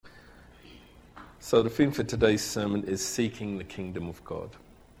So the theme for today's sermon is seeking the kingdom of God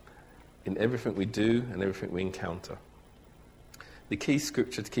in everything we do and everything we encounter. The key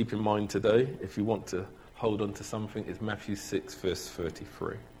scripture to keep in mind today, if you want to hold on to something, is Matthew 6, verse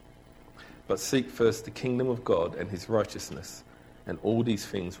 33. But seek first the kingdom of God and his righteousness, and all these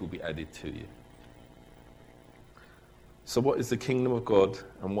things will be added to you. So what is the kingdom of God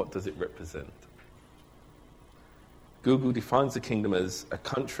and what does it represent? Google defines the kingdom as a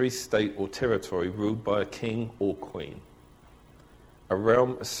country, state or territory ruled by a king or queen. A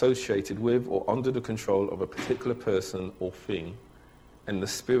realm associated with or under the control of a particular person or thing, and the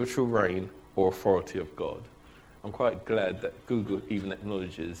spiritual reign or authority of God. I'm quite glad that Google even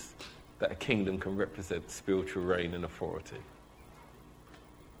acknowledges that a kingdom can represent spiritual reign and authority.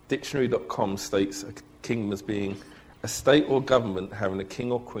 Dictionary.com states a kingdom as being a state or government having a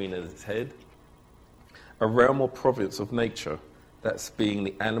king or queen as its head, a realm or province of nature, that's being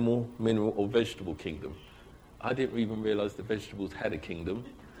the animal, mineral or vegetable kingdom. I didn't even realise the vegetables had a kingdom,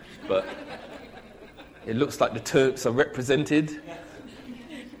 but it looks like the Turks are represented.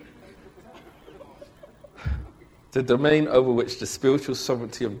 The domain over which the spiritual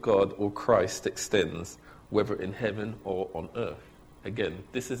sovereignty of God or Christ extends, whether in heaven or on earth. Again,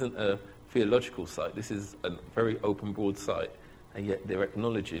 this isn't a theological site, this is a very open, broad site, and yet they're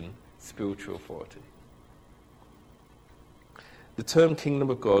acknowledging spiritual authority. The term kingdom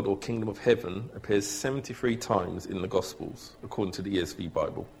of God or kingdom of heaven appears 73 times in the Gospels, according to the ESV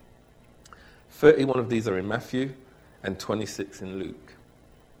Bible. 31 of these are in Matthew and 26 in Luke.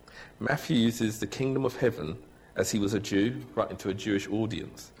 Matthew uses the kingdom of heaven as he was a Jew, writing to a Jewish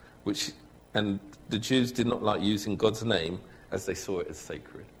audience, and the Jews did not like using God's name as they saw it as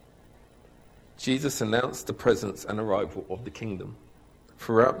sacred. Jesus announced the presence and arrival of the kingdom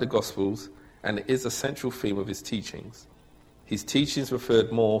throughout the Gospels, and it is a central theme of his teachings. His teachings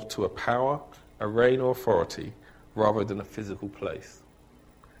referred more to a power, a reign or authority, rather than a physical place.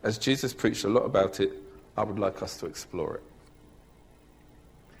 As Jesus preached a lot about it, I would like us to explore it.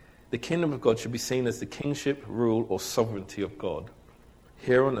 The kingdom of God should be seen as the kingship, rule, or sovereignty of God,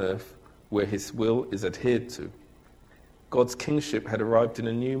 here on earth, where his will is adhered to. God's kingship had arrived in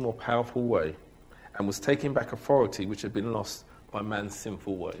a new, more powerful way, and was taking back authority which had been lost by man's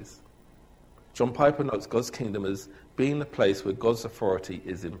sinful ways. John Piper notes God's kingdom as being the place where God's authority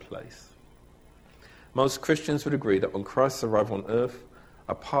is in place. Most Christians would agree that on Christ's arrival on earth,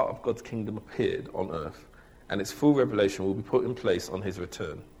 a part of God's kingdom appeared on earth, and its full revelation will be put in place on his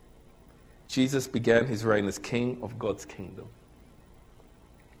return. Jesus began his reign as king of God's kingdom.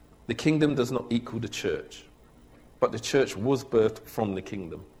 The kingdom does not equal the church, but the church was birthed from the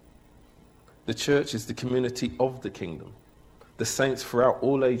kingdom. The church is the community of the kingdom, the saints throughout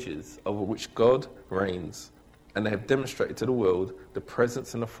all ages over which God reigns, and they have demonstrated to the world the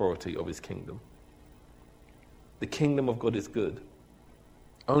presence and authority of his kingdom. The kingdom of God is good.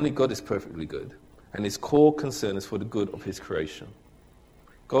 Only God is perfectly good, and his core concern is for the good of his creation.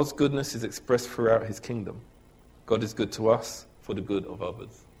 God's goodness is expressed throughout his kingdom. God is good to us for the good of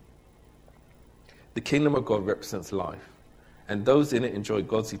others. The kingdom of God represents life, and those in it enjoy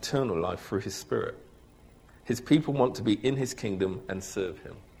God's eternal life through his Spirit. His people want to be in his kingdom and serve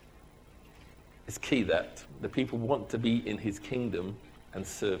him. It's key that the people want to be in his kingdom and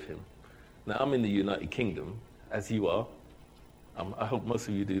serve him. Now, I'm in the United Kingdom, as you are. I hope most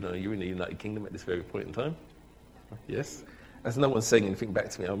of you do know you're in the United Kingdom at this very point in time. Yes? As no one's saying anything back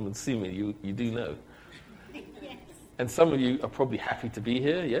to me, I'm assuming you do know. Yes. And some of you are probably happy to be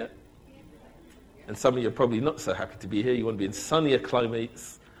here, yeah? And some of you are probably not so happy to be here. You want to be in sunnier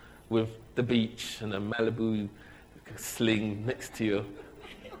climates with the beach and a Malibu sling next to you.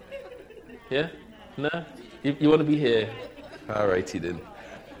 Yeah? No? You want to be here? All righty then.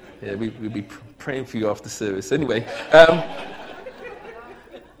 Yeah, we'll be praying for you after service. Anyway,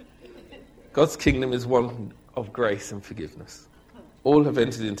 God's kingdom is one of grace and forgiveness. All have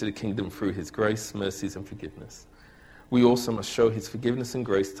entered into the kingdom through his grace, mercies and forgiveness. We also must show his forgiveness and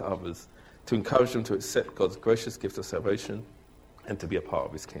grace to others to encourage them to accept God's gracious gift of salvation and to be a part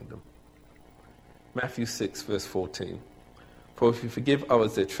of his kingdom. Matthew 6, verse 14. For if you forgive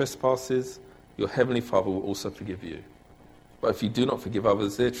others their trespasses, your heavenly Father will also forgive you. But if you do not forgive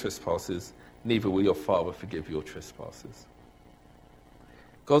others their trespasses, neither will your Father forgive your trespasses.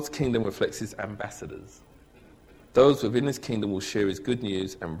 God's kingdom reflects his ambassadors. Those within his kingdom will share his good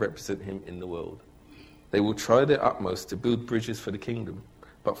news and represent him in the world. They will try their utmost to build bridges for the kingdom,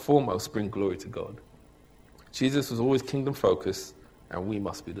 but foremost bring glory to God. Jesus was always kingdom-focused, and we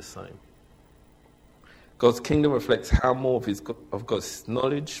must be the same. God's kingdom reflects how more of God's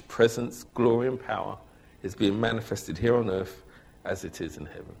knowledge, presence, glory, and power is being manifested here on earth as it is in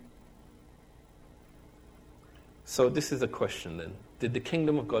heaven. So this is a question then. Did the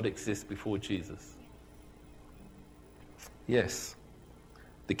kingdom of God exist before Jesus? Yes.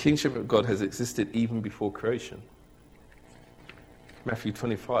 The kingship of God has existed even before creation. Matthew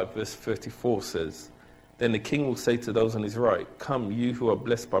 25, verse 34 says, "Then the king will say to those on his right, 'Come, you who are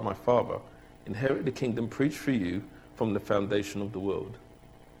blessed by my Father, inherit the kingdom preached for you from the foundation of the world.'"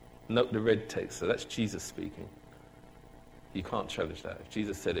 Note the red text, so that's Jesus speaking. You can't challenge that. If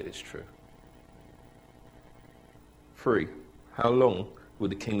Jesus said it, it's true. 3, how long will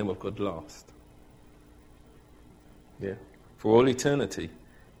the kingdom of God last? Yeah, for all eternity.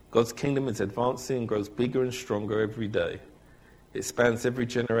 God's kingdom is advancing and grows bigger and stronger every day. It spans every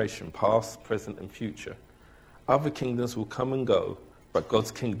generation, past, present, and future. Other kingdoms will come and go, but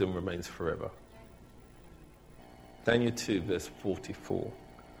God's kingdom remains forever. Daniel 2, verse 44.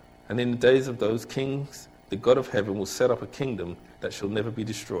 "And in the days of those kings, the God of heaven will set up a kingdom that shall never be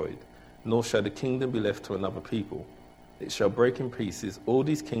destroyed, nor shall the kingdom be left to another people. It shall break in pieces all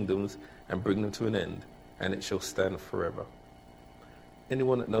these kingdoms and bring them to an end, and it shall stand forever."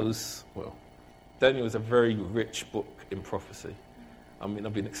 Anyone that knows, well, Daniel is a very rich book in prophecy. I mean,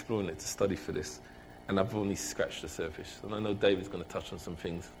 I've been exploring it to study for this, and I've only scratched the surface. And I know David's going to touch on some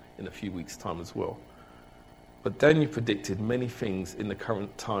things in a few weeks' time as well. But Daniel predicted many things in the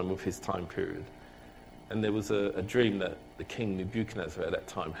current time of his time period. And there was a dream that the king Nebuchadnezzar at that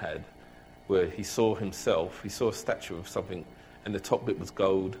time had, where he saw himself, he saw a statue of something, and the top bit was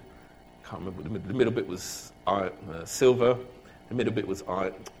gold, can't remember, the middle bit was silver, the middle bit was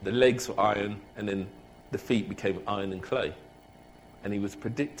iron, the legs were iron, and then the feet became iron and clay. And he was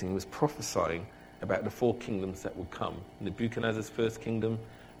predicting, he was prophesying about the 4 kingdoms that would come. Nebuchadnezzar's first kingdom,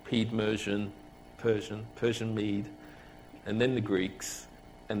 Persian Mede, and then the Greeks,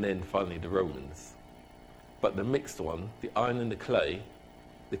 and then finally the Romans. But the mixed one, the iron and the clay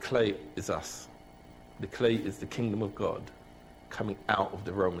is us. The clay is the kingdom of God coming out of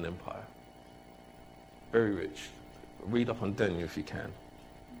the Roman Empire. Very rich. Read up on Daniel if you can.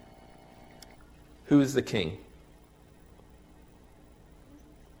 Who is the king?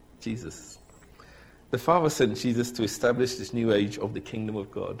 Jesus. The Father sent Jesus to establish this new age of the kingdom of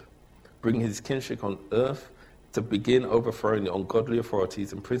God, bringing his kingship on earth to begin overthrowing the ungodly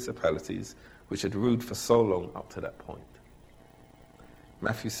authorities and principalities which had ruled for so long up to that point.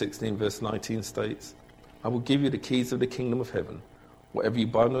 Matthew 16, verse 19 states, "I will give you the keys of the kingdom of heaven. Whatever you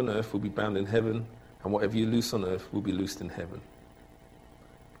bind on earth will be bound in heaven, and whatever you loose on earth will be loosed in heaven."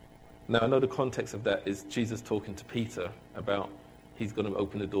 Now, I know the context of that is Jesus talking to Peter about he's going to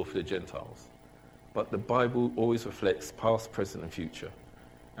open the door for the Gentiles. But the Bible always reflects past, present, and future.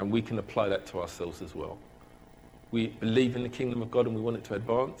 And we can apply that to ourselves as well. We believe in the kingdom of God and we want it to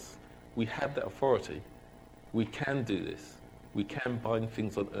advance. We have that authority. We can do this. We can bind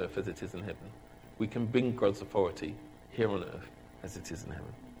things on earth as it is in heaven. We can bring God's authority here on earth as it is in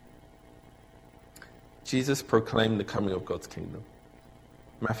heaven. Jesus proclaimed the coming of God's kingdom.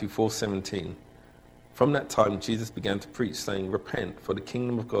 Matthew 4:17. From that time, Jesus began to preach, saying, "Repent, for the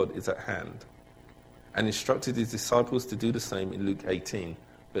kingdom of God is at hand," and instructed his disciples to do the same in Luke 18,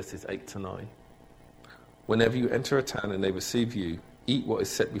 verses 8 to 9. "Whenever you enter a town and they receive you, eat what is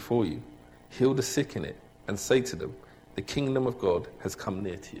set before you, heal the sick in it, and say to them, 'The kingdom of God has come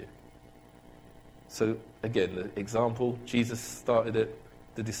near to you.'" So again, the example, Jesus started it,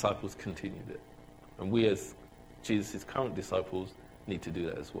 the disciples continued it. And we as Jesus' current disciples need to do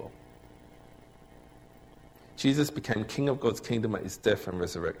that as well. Jesus became king of God's kingdom at his death and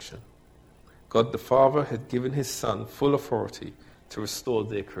resurrection. God the Father had given his Son full authority to restore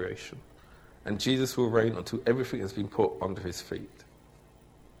their creation. And Jesus will reign until everything has been put under his feet.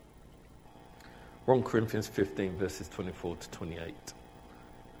 1 Corinthians 15, verses 24 to 28.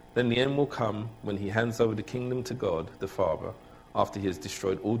 "Then the end will come when he hands over the kingdom to God the Father, after he has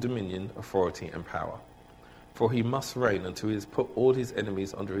destroyed all dominion, authority, and power. For he must reign until he has put all his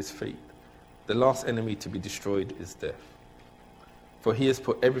enemies under his feet. The last enemy to be destroyed is death. For he has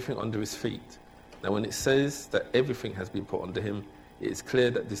put everything under his feet. Now when it says that everything has been put under him, it is clear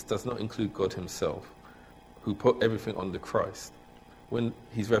that this does not include God himself, who put everything under Christ." When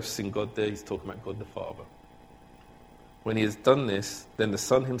he's referencing God there, he's talking about God the Father. "When he has done this, then the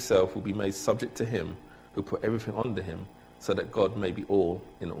Son himself will be made subject to him who put everything under him, so that God may be all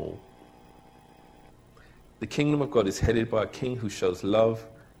in all." The kingdom of God is headed by a king who shows love,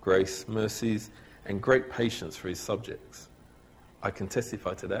 grace, mercies, and great patience for his subjects. I can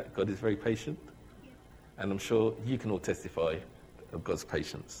testify to that. God is very patient. And I'm sure you can all testify of God's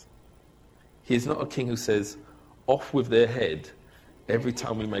patience. He is not a king who says, "Off with their head," every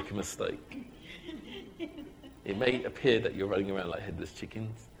time we make a mistake. It may appear that you're running around like headless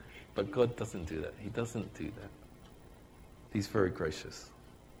chickens, but God doesn't do that. He doesn't do that. He's very gracious.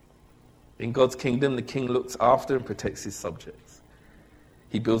 In God's kingdom, the king looks after and protects his subjects.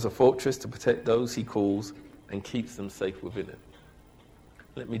 He builds a fortress to protect those he calls and keeps them safe within it.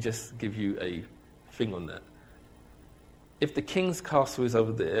 Let me just give you a thing on that. If the king's castle is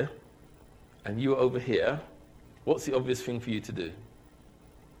over there and you're over here, what's the obvious thing for you to do?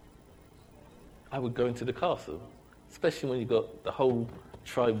 I would go into the castle, especially when you've got the whole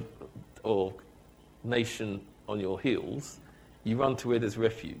tribe or nation on your heels. You run to where there's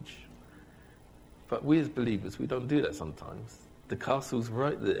refuge. But we as believers, we don't do that sometimes. The castle's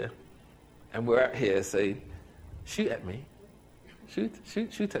right there, and we're out here saying, shoot at me.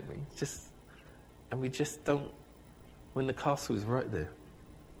 Shoot at me. And we just don't, when the castle is right there.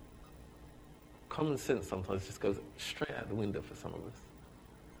 Common sense sometimes just goes straight out the window for some of us.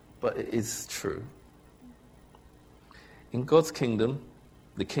 But it is true. In God's kingdom,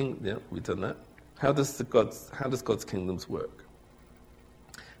 the king, yeah, we've done that. How does God's kingdoms work?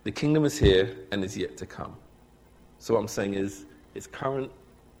 The kingdom is here and is yet to come. So what I'm saying is, it's current,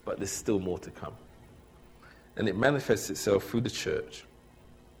 but there's still more to come. And it manifests itself through the church.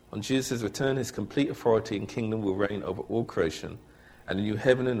 On Jesus' return, his complete authority and kingdom will reign over all creation, and a new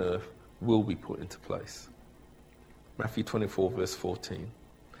heaven and earth will be put into place. Matthew 24, verse 14.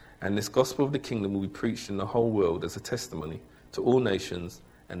 And this gospel of the kingdom will be preached in the whole world as a testimony to all nations,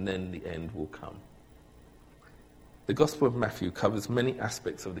 and then the end will come. The Gospel of Matthew covers many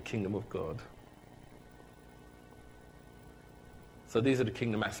aspects of the kingdom of God. So these are the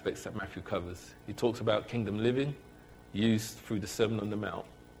kingdom aspects that Matthew covers. He talks about kingdom living, used through the Sermon on the Mount,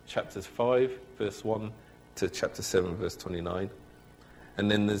 chapters 5, verse 1 to chapter 7, verse 29. And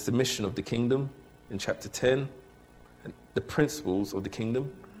then there's the mission of the kingdom in chapter 10, and the principles of the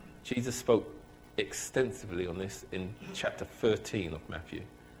kingdom. Jesus spoke extensively on this in chapter 13 of Matthew,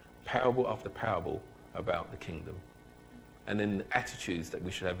 parable after parable about the kingdom. And then the attitudes that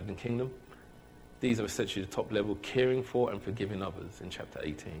we should have in the kingdom. These are essentially the top level, caring for and forgiving others in chapter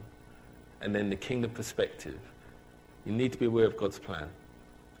 18. And then the kingdom perspective. You need to be aware of God's plan.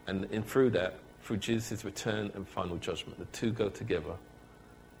 And through that, through Jesus' return and final judgment, the two go together.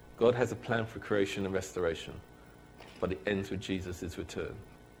 God has a plan for creation and restoration, but it ends with Jesus' return.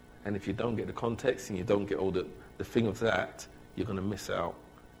 And if you don't get the context and you don't get all the thing of that, you're going to miss out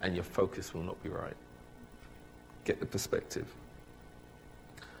and your focus will not be right. Get the perspective.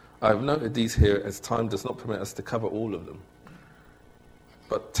 I have noted these here as time does not permit us to cover all of them,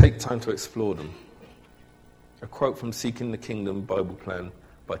 but take time to explore them. A quote from Seeking the Kingdom Bible Plan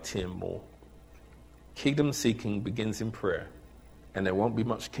by T.M. Moore. Kingdom seeking begins in prayer, and there won't be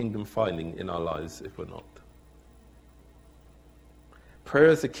much kingdom finding in our lives if we're not. Prayer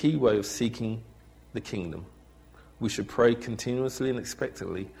is a key way of seeking the kingdom. We should pray continuously and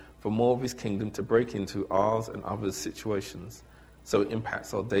expectantly for more of his kingdom to break into ours and others' situations so it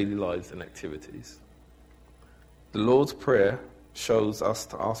impacts our daily lives and activities. The Lord's Prayer shows us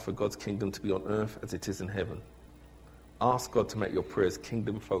to ask for God's kingdom to be on earth as it is in heaven. Ask God to make your prayers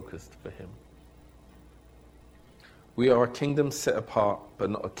kingdom-focused for him. We are a kingdom set apart, but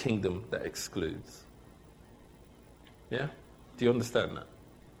not a kingdom that excludes. Yeah? Do you understand that?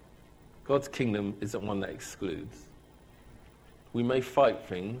 God's kingdom isn't one that excludes. We may fight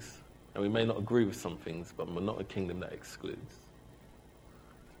things, and we may not agree with some things, but we're not a kingdom that excludes.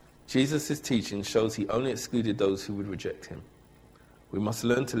 Jesus' teaching shows he only excluded those who would reject him. We must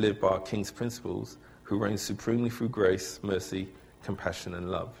learn to live by our King's principles, who reigns supremely through grace, mercy, compassion, and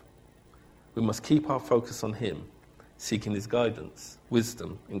love. We must keep our focus on him, seeking his guidance,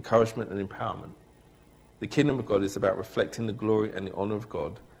 wisdom, encouragement, and empowerment. The kingdom of God is about reflecting the glory and the honor of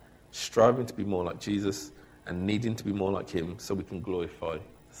God, striving to be more like Jesus, and needing to be more like him so we can glorify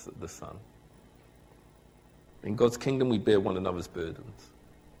the Son. In God's kingdom, we bear one another's burdens.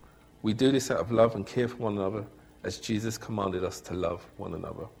 We do this out of love and care for one another as Jesus commanded us to love one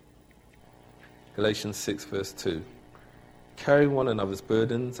another. Galatians 6, verse 2. Carry one another's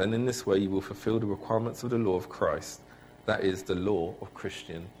burdens, and in this way you will fulfill the requirements of the law of Christ, that is, the law of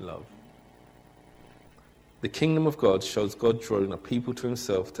Christian love. The kingdom of God shows God drawing a people to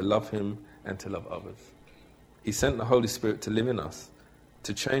himself to love him and to love others. He sent the Holy Spirit to live in us,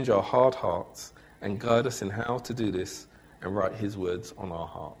 to change our hard hearts and guide us in how to do this and write his words on our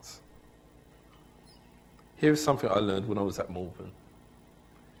hearts. Here is something I learned when I was at Malvern.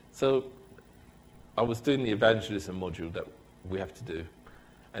 So I was doing the evangelism module that we have to do,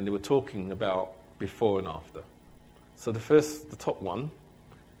 and they were talking about before and after. So the top one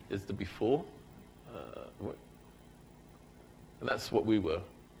is the before, and that's what we were,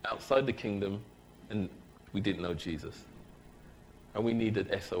 outside the kingdom, and we didn't know Jesus. And we needed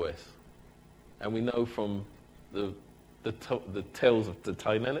SOS. And we know from the the tales of the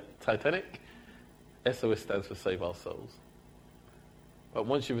Titanic, SOS stands for Save Our Souls. But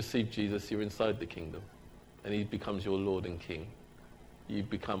once you receive Jesus, you're inside the kingdom, and he becomes your Lord and King. You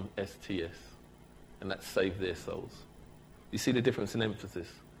become STS, and that's Save Their Souls. You see the difference in emphasis?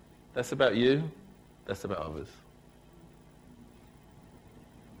 That's about you, that's about others.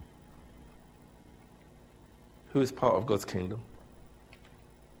 Who is part of God's kingdom?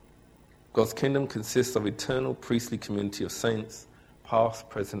 God's kingdom consists of eternal priestly community of saints, past,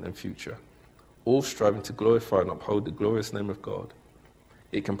 present, and future, all striving to glorify and uphold the glorious name of God.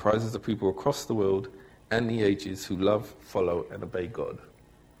 It comprises of people across the world and the ages who love, follow, and obey God.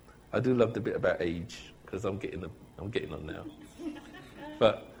 I do love the bit about age, because I'm getting on now.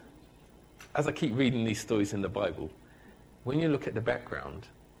 But as I keep reading these stories in the Bible, when you look at the background,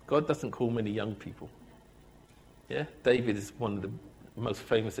 God doesn't call many young people. Yeah, David is one of the most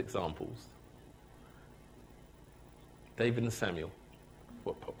famous examples. David and Samuel,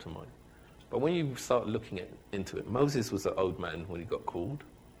 what popped to mind. But when you start looking into it, Moses was an old man when he got called.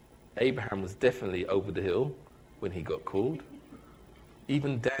 Abraham was definitely over the hill when he got called.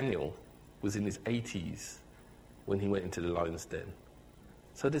 Even Daniel was in his 80s when he went into the lion's den.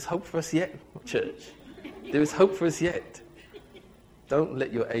 So there's hope for us yet, church. There is hope for us yet. Don't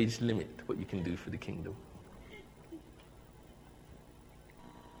let your age limit what you can do for the kingdom.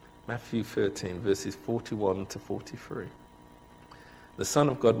 Matthew 13, verses 41 to 43. The Son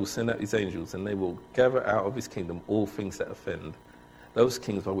of God will send out his angels, and they will gather out of his kingdom all things that offend, those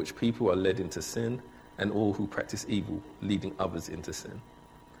kings by which people are led into sin, and all who practice evil, leading others into sin.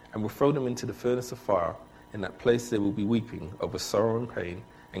 And will throw them into the furnace of fire. In that place there will be weeping over sorrow and pain,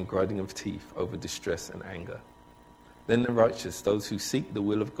 and grinding of teeth over distress and anger. Then the righteous, those who seek the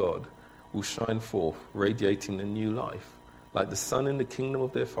will of God, will shine forth, radiating a new life, like the sun in the kingdom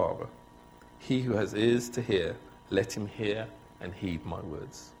of their Father. He who has ears to hear, let him hear and heed my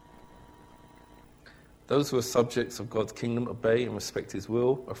words. Those who are subjects of God's kingdom obey and respect his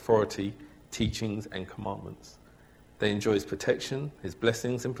will, authority, teachings, and commandments. They enjoy his protection, his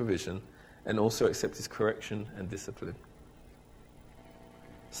blessings and provision, and also accept his correction and discipline.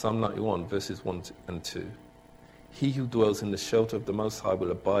 Psalm 91, verses 1 and 2. He who dwells in the shelter of the Most High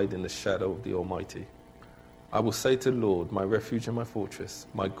will abide in the shadow of the Almighty. I will say to the Lord, my refuge and my fortress,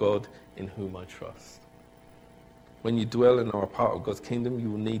 my God in whom I trust. When you dwell and are a part of God's kingdom,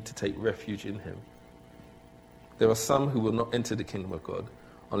 you will need to take refuge in him. There are some who will not enter the kingdom of God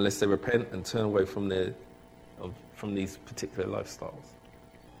unless they repent and turn away from these particular lifestyles.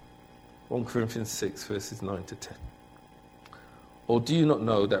 1 Corinthians 6, verses 9 to 10. Or do you not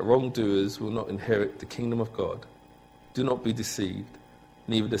know that wrongdoers will not inherit the kingdom of God? Do not be deceived.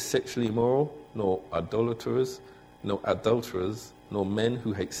 Neither the sexually immoral, nor idolaters, nor adulterers, nor men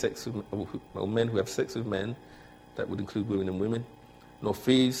who have sex with men, that would include women and women, nor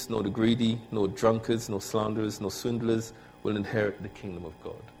thieves, nor the greedy, nor drunkards, nor slanderers, nor swindlers will inherit the kingdom of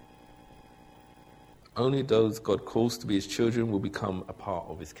God. Only those God calls to be his children will become a part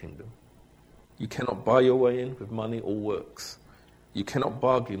of his kingdom. You cannot buy your way in with money or works. You cannot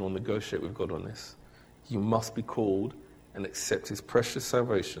bargain or negotiate with God on this. You must be called and accept his precious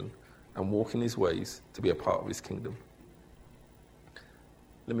salvation and walk in his ways to be a part of his kingdom.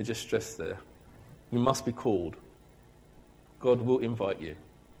 Let me just stress there. You must be called. God will invite you.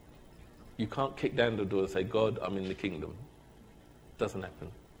 You can't kick down the door and say, God, I'm in the kingdom. It doesn't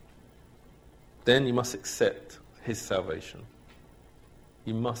happen. Then you must accept his salvation.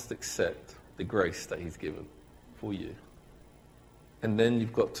 You must accept the grace that he's given for you. And then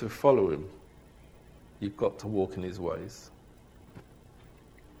you've got to follow him. You've got to walk in his ways.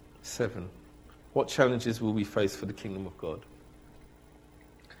 7. What challenges will we face for the kingdom of God?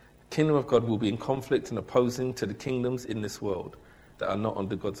 The kingdom of God will be in conflict and opposing to the kingdoms in this world that are not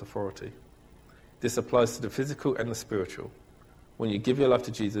under God's authority. This applies to the physical and the spiritual. When you give your life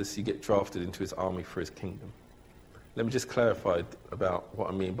to Jesus, you get drafted into his army for his kingdom. Let me just clarify about what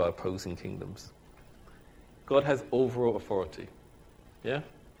I mean by opposing kingdoms. God has overall authority. Yeah?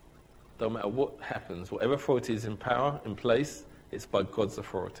 Don't matter what happens, whatever authority is in power, in place, it's by God's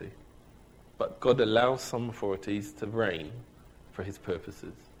authority. But God allows some authorities to reign for his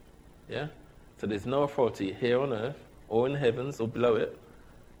purposes. Yeah? So there's no authority here on earth, or in the heavens, or below it,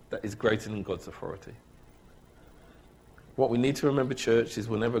 that is greater than God's authority. What we need to remember, church, is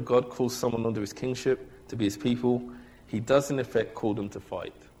whenever God calls someone under his kingship to be his people, he does in effect call them to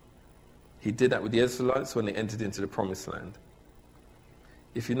fight. He did that with the Israelites when they entered into the promised land.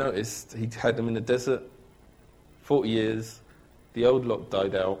 If you noticed, he had them in the desert 40 years, the old lot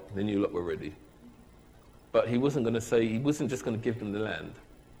died out, the new lot were ready. But he wasn't just going to give them the land.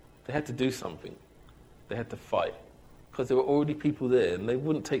 They had to do something. They had to fight. because there were already people there, and they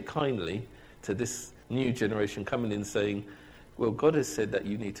wouldn't take kindly to this new generation coming in saying, well, God has said that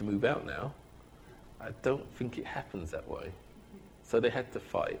you need to move out now. I don't think it happens that way. So they had to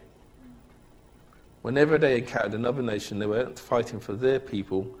fight. Whenever they encountered another nation, they weren't fighting for their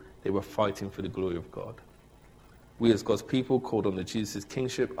people, they were fighting for the glory of God. We as God's people, called on the Jesus'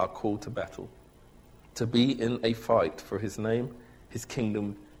 kingship, are called to battle, to be in a fight for his name, his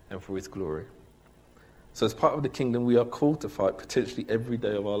kingdom, and for his glory. So as part of the kingdom, we are called to fight potentially every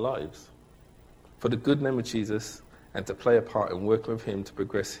day of our lives for the good name of Jesus and to play a part in working with him to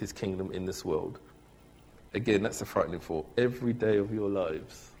progress his kingdom in this world. Again, that's a frightening thought. Every day of your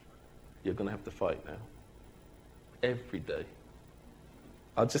lives, you're going to have to fight now. Every day.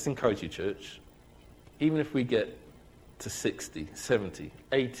 I'll just encourage you, church, even if we get to 60, 70,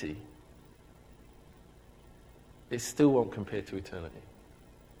 80, it still won't compare to eternity.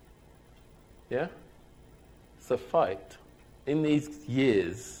 Yeah? So fight. In these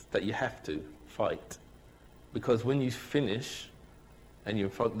years that you have to, fight. Because when you finish and you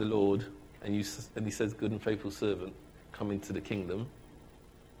invite the Lord and he says, good and faithful servant, come into the kingdom.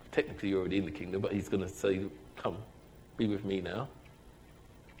 Technically you're already in the kingdom, but he's going to say, come, be with me now.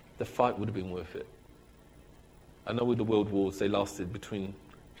 The fight would have been worth it. I know with the world wars, they lasted between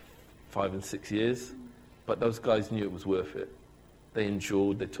 5 and 6 years, but those guys knew it was worth it. They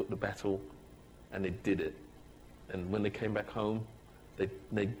endured, they took the battle, and they did it. And when they came back home, they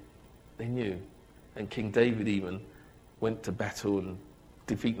knew. And King David even went to battle and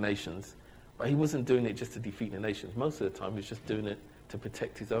defeat nations. But he wasn't doing it just to defeat the nations. Most of the time, he was just doing it to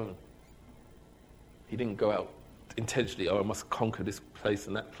protect his own. He didn't go out intentionally, I must conquer this place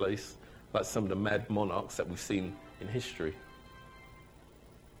and that place, like some of the mad monarchs that we've seen in history.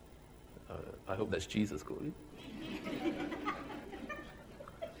 I hope that's Jesus calling.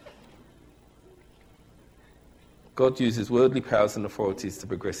 God uses worldly powers and authorities to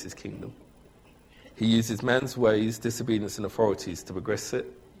progress his kingdom. He uses man's ways, disobedience and authorities to progress it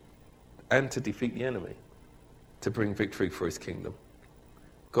and to defeat the enemy, to bring victory for his kingdom.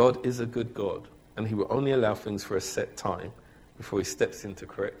 God is a good God, and he will only allow things for a set time before he steps in to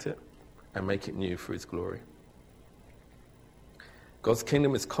correct it and make it new for his glory. God's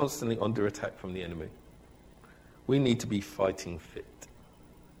kingdom is constantly under attack from the enemy. We need to be fighting fit.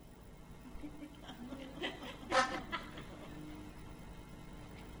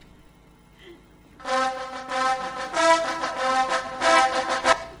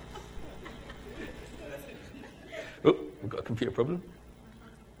 Oh, we've got a computer problem.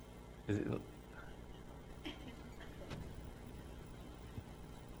 Is it?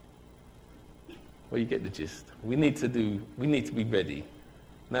 Well, you get the gist. We need to be ready.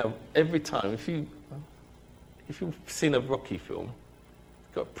 Now, every time, if you've seen a Rocky film,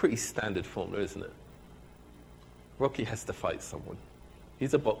 it's got a pretty standard formula, isn't it? Rocky has to fight someone.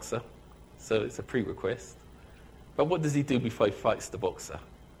 He's a boxer, so it's a prerequisite. But what does he do before he fights the boxer?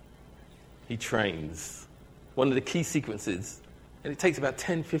 He trains. One of the key sequences, and it takes about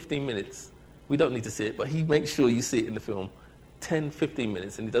 10, 15 minutes. We don't need to see it, but he makes sure you see it in the film. 10, 15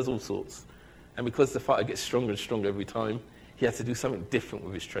 minutes, and he does all sorts. And because the fighter gets stronger and stronger every time, he has to do something different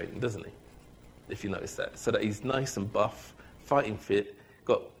with his training, doesn't he? If you notice that. So that he's nice and buff, fighting fit,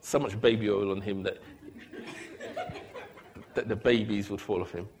 got so much baby oil on him that the babies would fall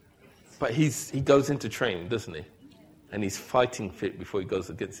off him. But he goes into training, doesn't he? And he's fighting fit before he goes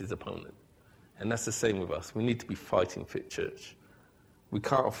against his opponent. And that's the same with us. We need to be fighting fit, church. We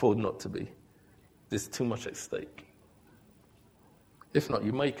can't afford not to be. There's too much at stake. If not,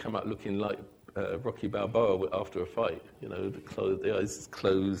 you may come out looking like Rocky Balboa after a fight. You know, the eyes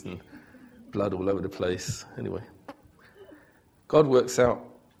closed and blood all over the place. Anyway, God works out.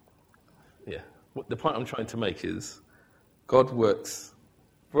 Yeah, the point I'm trying to make is God works.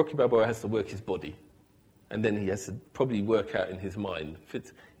 Rocky Balboa has to work his body, and then he has to probably work out in his mind.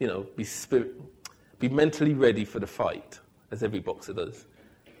 Be mentally ready for the fight, as every boxer does.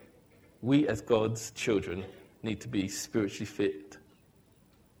 We, as God's children, need to be spiritually fit.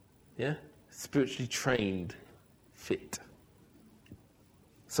 Yeah? Spiritually trained, fit.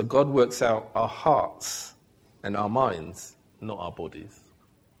 So God works out our hearts and our minds, not our bodies.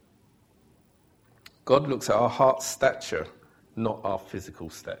 God looks at our heart's stature, not our physical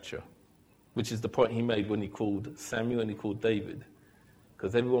stature, which is the point he made when he called Samuel and he called David.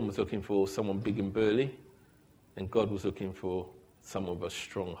 Because everyone was looking for someone big and burly, and God was looking for someone with a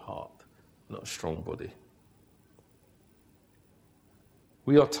strong heart, not a strong body.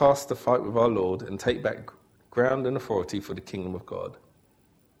 We are tasked to fight with our Lord and take back ground and authority for the kingdom of God.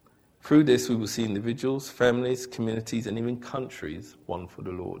 Through this, we will see individuals, families, communities, and even countries won for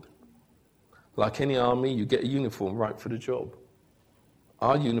the Lord. Like any army, you get a uniform right for the job.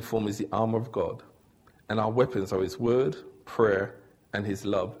 Our uniform is the armour of God, and our weapons are his word, prayer, and his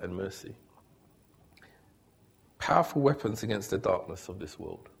love and mercy. Powerful weapons against the darkness of this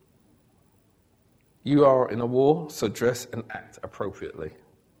world. You are in a war, so dress and act appropriately.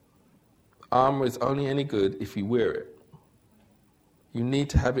 Armour is only any good if you wear it. You need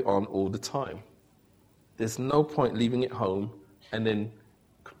to have it on all the time. There's no point leaving it home and then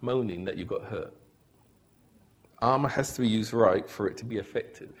moaning that you got hurt. Armour has to be used right for it to be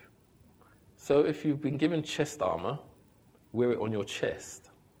effective. So if you've been given chest armour, wear it on your chest.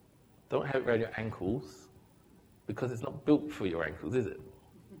 Don't have it around your ankles, because it's not built for your ankles, is it?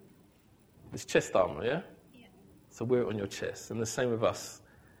 It's chest armour, yeah? Yeah. So wear it on your chest. And the same with us.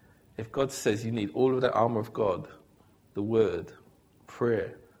 If God says you need all of that armour of God, the word,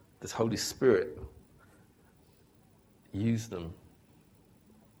 prayer, this Holy Spirit, use them.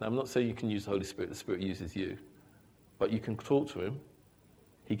 Now, I'm not saying you can use the Holy Spirit, the Spirit uses you. But you can talk to him.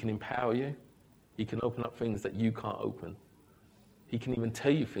 He can empower you. He can open up things that you can't open. He can even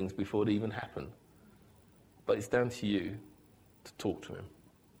tell you things before they even happen. But it's down to you to talk to him.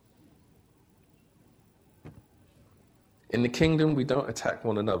 In the kingdom, we don't attack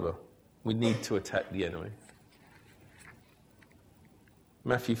one another. We need to attack the enemy.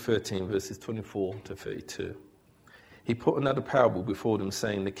 Matthew 13, verses 24 to 32. He put another parable before them,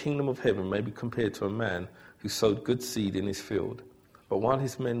 saying, the kingdom of heaven may be compared to a man who sowed good seed in his field. But while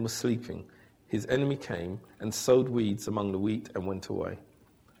his men were sleeping, his enemy came and sowed weeds among the wheat and went away.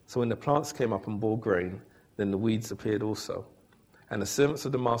 So when the plants came up and bore grain, then the weeds appeared also. And the servants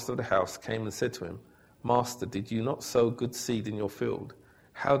of the master of the house came and said to him, Master, did you not sow good seed in your field?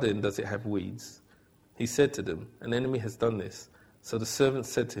 How then does it have weeds? He said to them, an enemy has done this. So the servants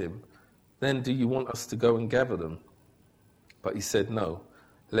said to him, then do you want us to go and gather them? But he said, no,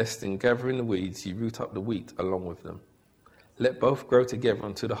 lest in gathering the weeds you root up the wheat along with them. Let both grow together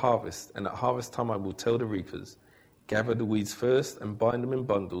unto the harvest, and at harvest time I will tell the reapers, gather the weeds first and bind them in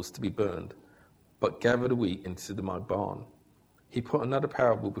bundles to be burned, but gather the wheat into my barn. He put another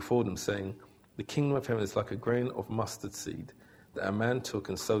parable before them, saying, the kingdom of heaven is like a grain of mustard seed that a man took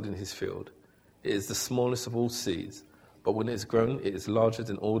and sowed in his field. It is the smallest of all seeds, but when it is grown, it is larger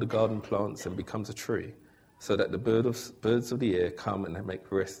than all the garden plants and becomes a tree, so that the birds of the air come and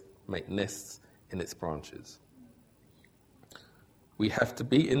make nests in its branches. We have to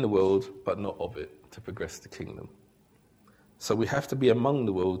be in the world, but not of it, to progress the kingdom. So we have to be among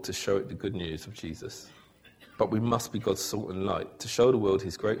the world to show it the good news of Jesus. But we must be God's salt and light to show the world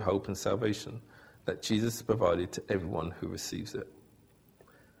his great hope and salvation that Jesus has provided to everyone who receives it.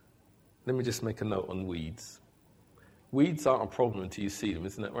 Let me just make a note on weeds. Weeds aren't a problem until you see them,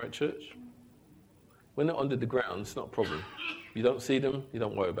 isn't that right, church? When they're under the ground, it's not a problem. You don't see them, you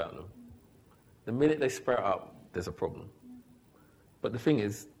don't worry about them. The minute they sprout up, there's a problem. But the thing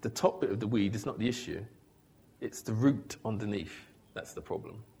is, the top bit of the weed is not the issue. It's the root underneath. That's the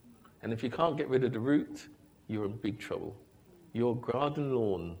problem. And if you can't get rid of the root, you're in big trouble. Your garden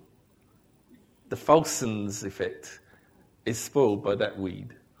lawn, the Falsons effect, is spoiled by that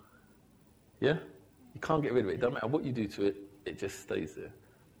weed. Yeah? You can't get rid of it. It doesn't matter what you do to it, it just stays there.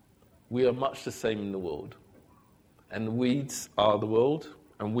 We are much the same in the world. And the weeds are the world,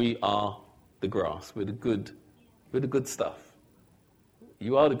 and we are the grass. We're the good stuff.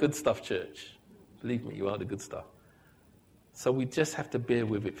 You are the good stuff, church. Believe me, you are the good stuff. So we just have to bear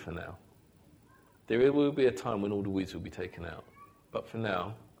with it for now. There will be a time when all the weeds will be taken out. But for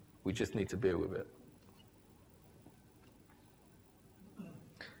now, we just need to bear with it.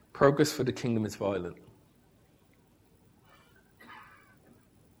 Progress for the kingdom is violent.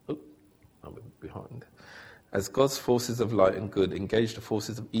 Oh, I'm behind. As God's forces of light and good engage the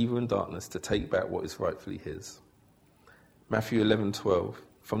forces of evil and darkness to take back what is rightfully his. Matthew 11:12.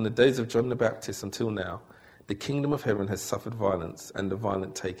 From the days of John the Baptist until now, the kingdom of heaven has suffered violence, and the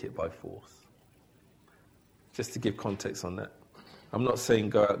violent take it by force. Just to give context on that. I'm not saying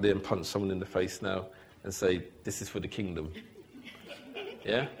go out there and punch someone in the face now and say, this is for the kingdom.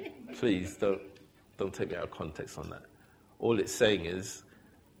 Yeah? Please don't take me out of context on that. All it's saying is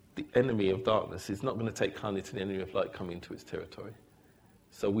the enemy of darkness is not going to take kindly to the enemy of light coming into its territory.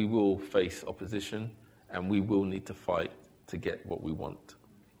 So we will face opposition, and we will need to fight to get what we want.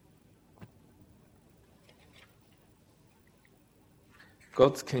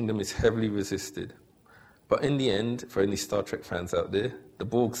 God's kingdom is heavily resisted. But in the end, for any Star Trek fans out there, the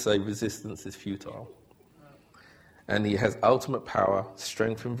Borg say resistance is futile. And he has ultimate power,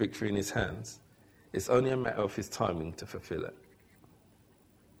 strength and victory in his hands. It's only a matter of his timing to fulfill it.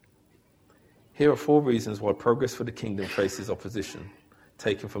 Here are 4 reasons why progress for the kingdom faces opposition.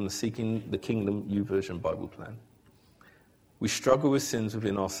 taken from the Seeking the Kingdom YouVersion Bible plan. We struggle with sins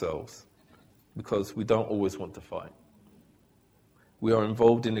within ourselves because we don't always want to fight. We are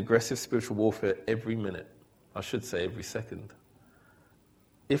involved in aggressive spiritual warfare every minute, I should say every second.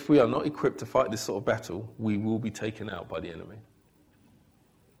 If we are not equipped to fight this sort of battle, we will be taken out by the enemy.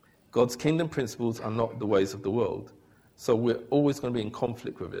 God's kingdom principles are not the ways of the world, so we're always going to be in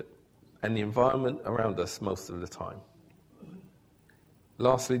conflict with it and the environment around us most of the time.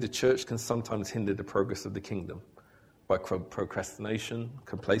 Lastly, the church can sometimes hinder the progress of the kingdom by procrastination,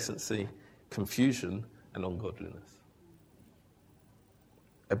 complacency, confusion, and ungodliness.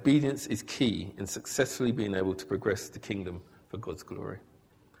 Obedience is key in successfully being able to progress the kingdom for God's glory.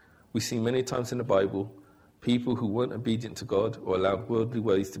 We see many times in the Bible people who weren't obedient to God or allowed worldly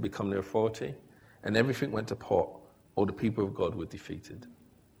ways to become their authority, and everything went to pot, or the people of God were defeated.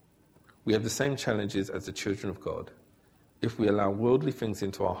 We have the same challenges as the children of God. If we allow worldly things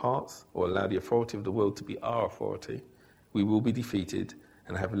into our hearts or allow the authority of the world to be our authority, we will be defeated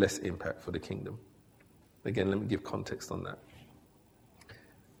and have less impact for the kingdom. Again, let me give context on that.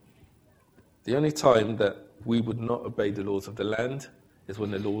 The only time that we would not obey the laws of the land is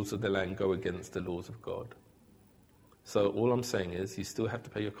when the laws of the land go against the laws of God. So all I'm saying is you still have to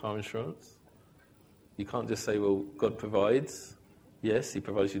pay your car insurance. You can't just say, well, God provides. Yes, he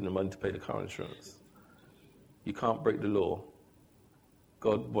provides you the money to pay the car insurance. You can't break the law.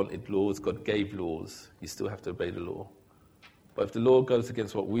 God wanted laws, God gave laws. You still have to obey the law. But if the law goes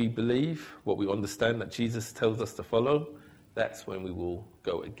against what we believe, what we understand that Jesus tells us to follow, that's when we will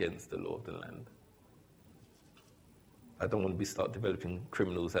go against the law of the land. I don't want to start developing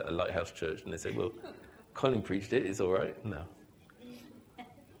criminals at a Lighthouse church and they say, well, Colin preached it, it's all right. No.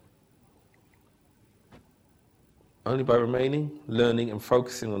 Only by remaining, learning, and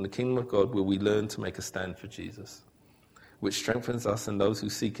focusing on the kingdom of God will we learn to make a stand for Jesus, which strengthens us and those who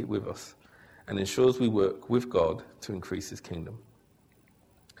seek it with us, and ensures we work with God to increase his kingdom.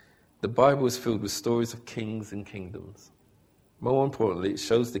 The Bible is filled with stories of kings and kingdoms. More importantly, it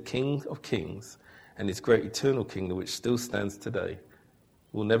shows the King of Kings and his great eternal kingdom, which still stands today,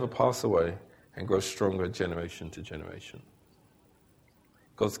 will never pass away and grow stronger generation to generation.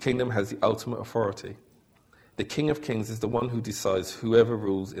 God's kingdom has the ultimate authority. The King of Kings is the one who decides whoever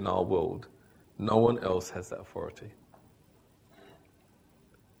rules in our world. No one else has that authority.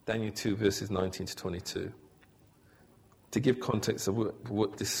 Daniel 2, verses 19 to 22. To give context of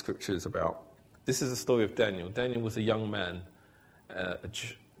what this scripture is about, this is the story of Daniel. Daniel was a young man,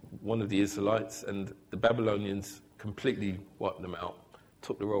 one of the Israelites, and the Babylonians completely wiped them out,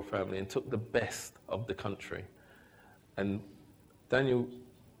 took the royal family and took the best of the country. And Daniel,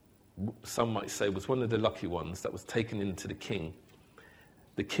 some might say, was one of the lucky ones that was taken into the king.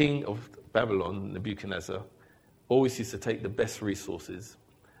 The king of Babylon, Nebuchadnezzar, always used to take the best resources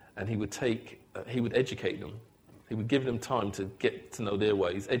and he would educate them. He would give them time to get to know their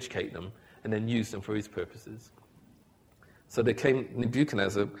ways, educate them, and then use them for his purposes. So there came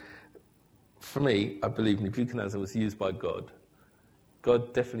Nebuchadnezzar. For me, I believe Nebuchadnezzar was used by God.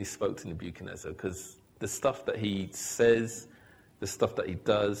 God definitely spoke to Nebuchadnezzar because the stuff that he says, the stuff that he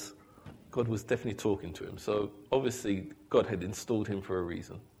does, God was definitely talking to him. So obviously, God had installed him for a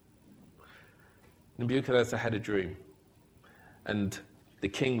reason. Nebuchadnezzar had a dream, and the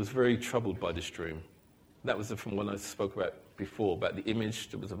king was very troubled by this dream. That was from what I spoke about before, about the image.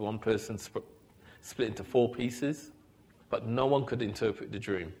 There was one person split into 4 pieces, but no one could interpret the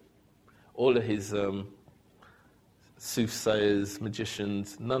dream. All of his soothsayers,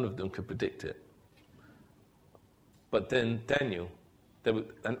 magicians, none of them could predict it. But then Daniel,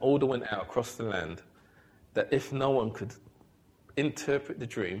 an order went out across the land that if no one could interpret the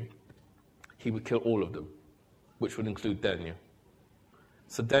dream, he would kill all of them, which would include Daniel.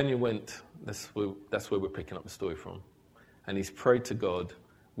 So Daniel went, that's where we're picking up the story from, and he's prayed to God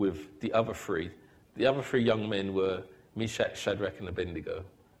with the other 3. The other 3 young men were Meshach, Shadrach, and Abednego.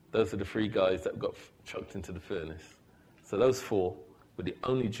 Those are the 3 guys that got chucked into the furnace. So those 4 were the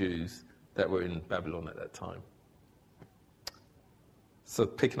only Jews that were in Babylon at that time. So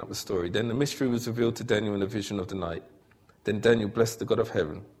picking up the story, then the mystery was revealed to Daniel in a vision of the night. Then Daniel blessed the God of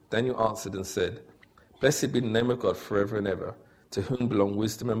heaven. Daniel answered and said, "Blessed be the name of God forever and ever, to whom belong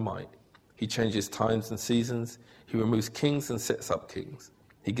wisdom and might. He changes times and seasons. He removes kings and sets up kings.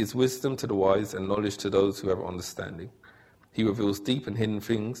 He gives wisdom to the wise and knowledge to those who have understanding. He reveals deep and hidden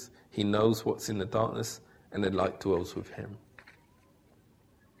things. He knows what's in the darkness, and the light dwells with him."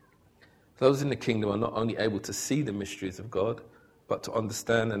 Those in the kingdom are not only able to see the mysteries of God, but to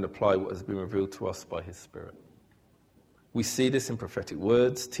understand and apply what has been revealed to us by his Spirit. We see this in prophetic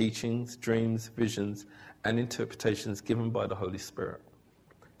words, teachings, dreams, visions, and interpretations given by the Holy Spirit.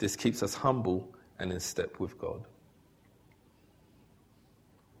 This keeps us humble and in step with God.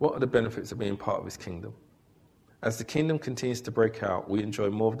 What are the benefits of being part of his kingdom? As the kingdom continues to break out, we enjoy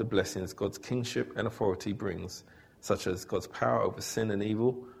more of the blessings God's kingship and authority brings, such as God's power over sin and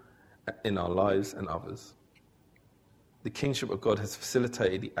evil in our lives and others. The kingship of God has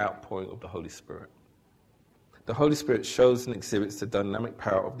facilitated the outpouring of the Holy Spirit. The Holy Spirit shows and exhibits the dynamic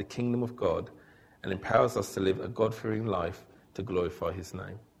power of the kingdom of God and empowers us to live a God-fearing life to glorify his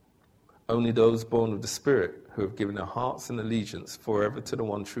name. Only those born of the Spirit, who have given their hearts and allegiance forever to the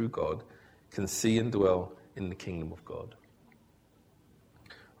one true God, can see and dwell in the kingdom of God.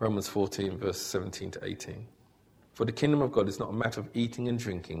 Romans 14, verse 17 to 18. For the kingdom of God is not a matter of eating and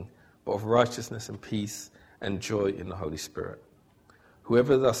drinking, but of righteousness and peace and joy in the Holy Spirit.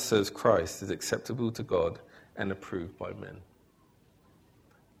 Whoever thus serves Christ is acceptable to God and approved by men.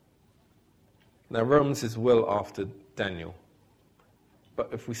 Now, Romans is well after Daniel.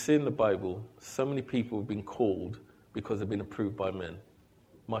 But if we see in the Bible, so many people have been called because they've been approved by men.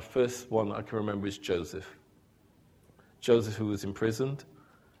 My first one I can remember is Joseph. Joseph, who was imprisoned,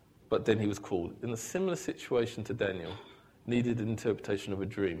 but then he was called. In a similar situation to Daniel, needed an interpretation of a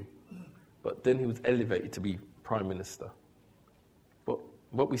dream. But then he was elevated to be prime minister. But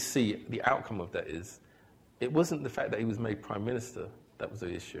what we see, the outcome of that is, it wasn't the fact that he was made prime minister that was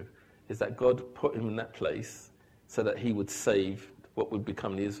the issue. Is that God put him in that place so that he would save what would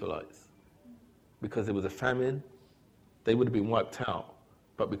become the Israelites. Because there was a famine, they would have been wiped out.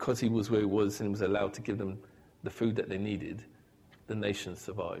 But because he was where he was and he was allowed to give them the food that they needed, the nation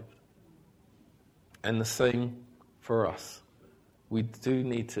survived. And the same for us. We do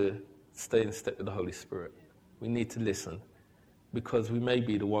need to stay in step with the Holy Spirit. We need to listen, because we may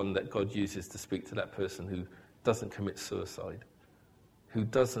be the one that God uses to speak to that person who doesn't commit suicide, who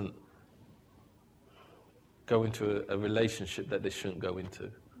doesn't go into a relationship that they shouldn't go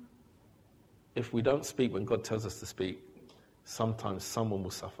into. If we don't speak when God tells us to speak, sometimes someone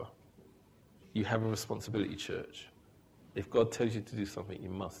will suffer. You have a responsibility, church. If God tells you to do something, you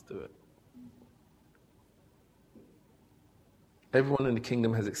must do it. Everyone in the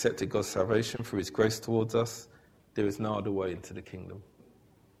kingdom has accepted God's salvation through his grace towards us. There is no other way into the kingdom.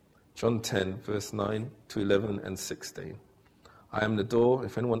 John 10, verse 9 to 11 and 16. I am the door.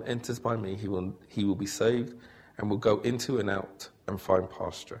 If anyone enters by me, he will be saved and will go into and out and find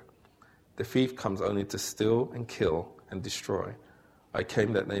pasture. The thief comes only to steal and kill and destroy. I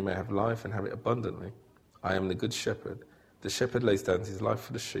came that they may have life and have it abundantly. I am the good shepherd. The shepherd lays down his life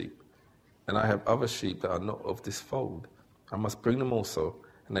for the sheep. And I have other sheep that are not of this fold. I must bring them also,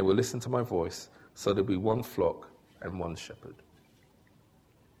 and they will listen to my voice, so there will be one flock and one shepherd.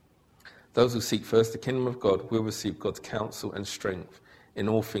 Those who seek first the kingdom of God will receive God's counsel and strength in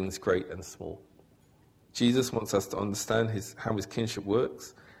all things great and small. Jesus wants us to understand how his kingship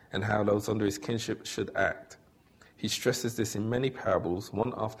works and how those under his kingship should act. He stresses this in many parables,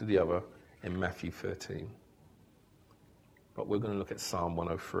 one after the other, in Matthew 13. But we're going to look at Psalm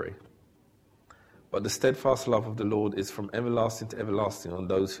 103. But the steadfast love of the Lord is from everlasting to everlasting on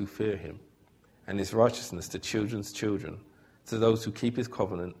those who fear him, and his righteousness to children's children, to those who keep his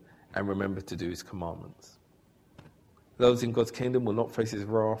covenant and remember to do his commandments. Those in God's kingdom will not face his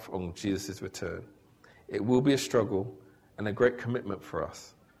wrath on Jesus' return. It will be a struggle and a great commitment for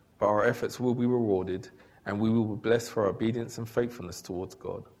us, but our efforts will be rewarded, and we will be blessed for our obedience and faithfulness towards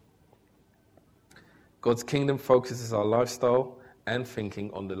God. God's kingdom focuses our lifestyle and thinking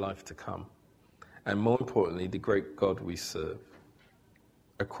on the life to come, and more importantly, the great God we serve.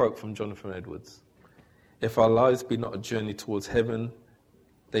 A quote from Jonathan Edwards: if our lives be not a journey towards heaven,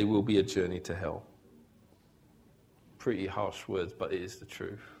 they will be a journey to hell. Pretty harsh words, but it is the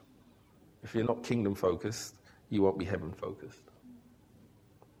truth. If you're not kingdom focused, you won't be heaven focused.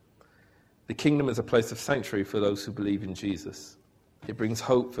 The kingdom is a place of sanctuary for those who believe in Jesus. It brings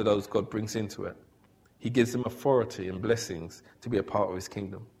hope for those God brings into it. He gives them authority and blessings to be a part of his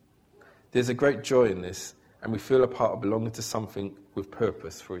kingdom. There's a great joy in this, and we feel a part of belonging to something with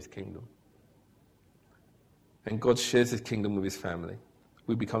purpose for his kingdom. And God shares his kingdom with his family.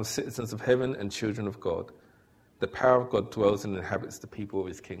 We become citizens of heaven and children of God. The power of God dwells and inhabits the people of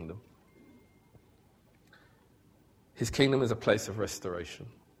his kingdom. His kingdom is a place of restoration.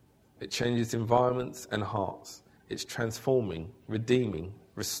 It changes environments and hearts. It's transforming, redeeming,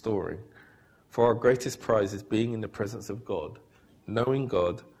 restoring. For our greatest prize is being in the presence of God, knowing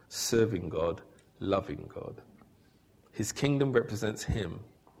God, serving God, loving God. His kingdom represents him,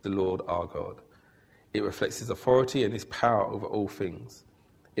 the Lord our God. It reflects his authority and his power over all things.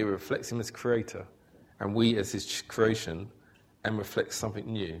 It reflects him as creator, and we as his creation, and reflects something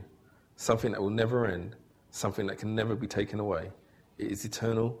new, something that will never end, something that can never be taken away. It is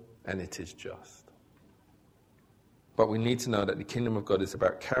eternal and it is just. But we need to know that the kingdom of God is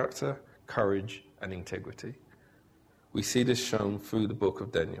about character, courage, and integrity. We see this shown through the book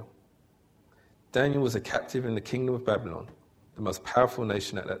of Daniel. Daniel was a captive in the kingdom of Babylon, the most powerful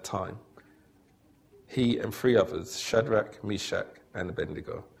nation at that time. He and 3 others, Shadrach, Meshach, and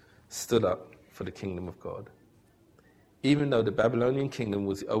Abednego, stood up for the kingdom of God. Even though the Babylonian kingdom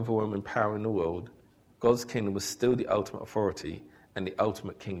was the overwhelming power in the world, God's kingdom was still the ultimate authority and the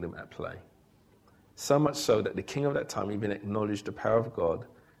ultimate kingdom at play. So much so that the king of that time even acknowledged the power of God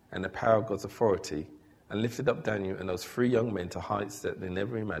and the power of God's authority and lifted up Daniel and those 3 young men to heights that they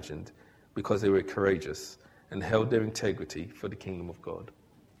never imagined because they were courageous and held their integrity for the kingdom of God.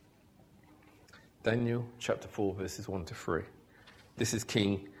 Daniel chapter 4 verses 1 to 3. This is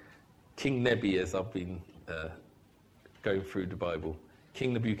King Nebi, as I've been going through the Bible.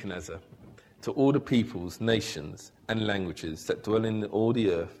 King Nebuchadnezzar. To all the peoples, nations, and languages that dwell in all the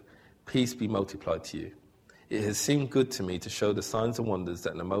earth, peace be multiplied to you. It has seemed good to me to show the signs and wonders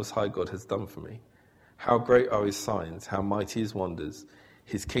that the Most High God has done for me. How great are his signs, how mighty his wonders.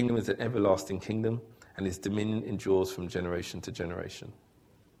 His kingdom is an everlasting kingdom, and his dominion endures from generation to generation.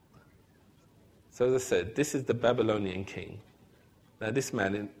 So as I said, this is the Babylonian king. Now this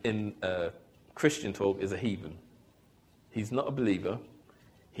man in Christian talk is a heathen. He's not a believer.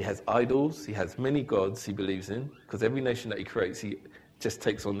 He has idols. He has many gods he believes in, because every nation that he creates, he just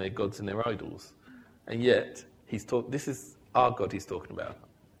takes on their gods and their idols. And yet, this is our God he's talking about,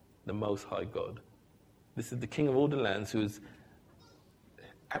 the Most High God. This is the king of all the lands who has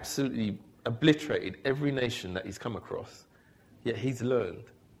absolutely obliterated every nation that he's come across. Yet he's learned.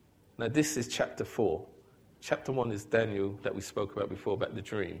 Now this is chapter 4. Chapter 1 is Daniel that we spoke about before, about the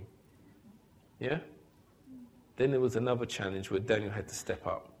dream. Yeah? Then there was another challenge where Daniel had to step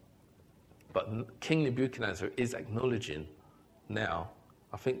up. But King Nebuchadnezzar is acknowledging now,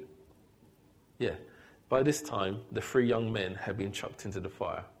 I think, by this time, the 3 young men had been chucked into the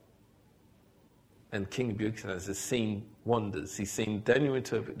fire. And King Nebuchadnezzar has seen wonders. He's seen Daniel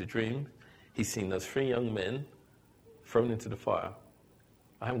interpret the dream. He's seen those 3 young men thrown into the fire.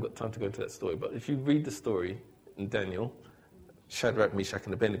 I haven't got time to go into that story, but if you read the story in Daniel, Shadrach, Meshach,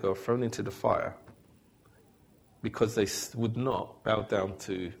 and Abednego are thrown into the fire because they would not bow down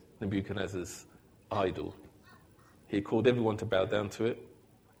to Nebuchadnezzar's idol. He called everyone to bow down to it,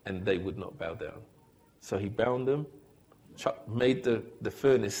 and they would not bow down. So he bound them, made the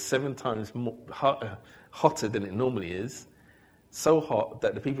furnace 7 times more hotter than it normally is, so hot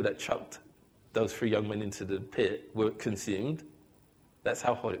that the people that chucked those 3 young men into the pit were consumed. That's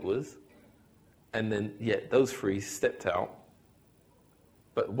how hot it was. And then, those 3 stepped out.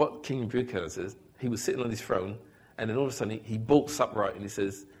 But what King Nebuchadnezzar says, he was sitting on his throne, and then all of a sudden he bolts upright and he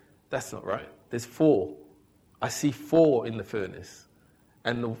says, that's not right. There's 4. I see 4 in the furnace.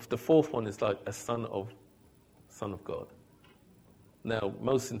 And the 4th one is like a son of God. Now,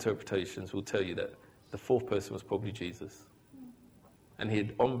 most interpretations will tell you that the 4th person was probably Jesus. And he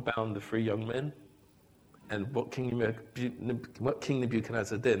had unbound the 3 young men. And what King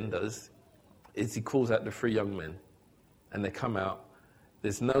Nebuchadnezzar then does is he calls out the 3 young men. And they come out.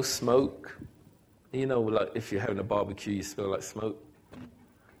 There's no smoke. You know, like if you're having a barbecue, you smell like smoke.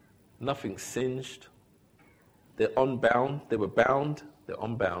 Nothing singed. They're unbound. They were bound. They're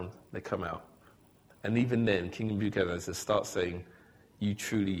unbound. They come out. And even then, King Nebuchadnezzar starts saying, you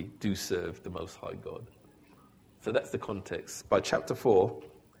truly do serve the Most High God. So that's the context. By chapter 4,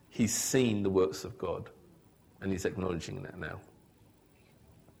 he's seen the works of God. And he's acknowledging that now.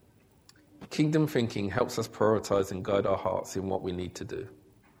 Kingdom thinking helps us prioritize and guide our hearts in what we need to do.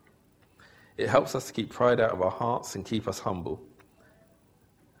 It helps us to keep pride out of our hearts and keep us humble.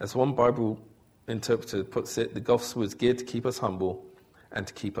 As one Bible interpreter puts it, the gospel is geared to keep us humble and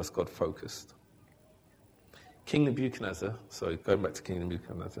to keep us God-focused. King Nebuchadnezzar, going back to King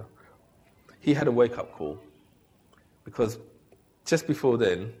Nebuchadnezzar, he had a wake-up call because just before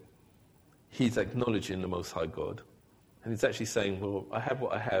then, he's acknowledging the Most High God. And he's actually saying, well, I have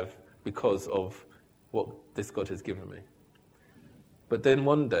what I have because of what this God has given me. But then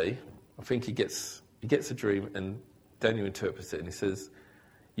one day, I think he gets a dream and Daniel interprets it and he says,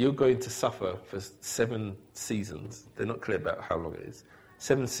 you're going to suffer for 7 seasons. They're not clear about how long it is.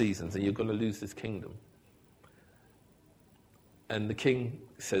 7 seasons and you're going to lose this kingdom. And the king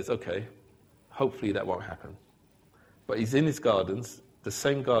says, okay, hopefully that won't happen. But he's in his gardens, the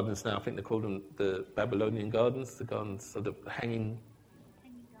same gardens now, I think they call them the Babylonian gardens, the gardens of the hanging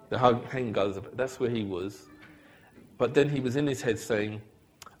gardens. That's where he was. But then he was in his head saying,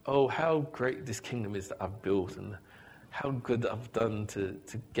 oh, how great this kingdom is that I've built and how good that I've done to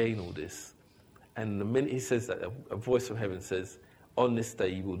gain all this. And the minute he says that, a voice from heaven says, on this day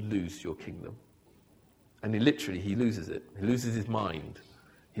you will lose your kingdom. And he loses it. He loses his mind.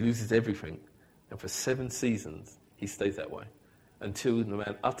 He loses everything. And for 7 seasons, he stays that way. Until the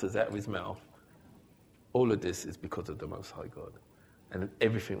man utters out of his mouth, all of this is because of the Most High God. And then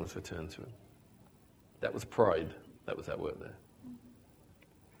everything was returned to him. That was pride that was at work there.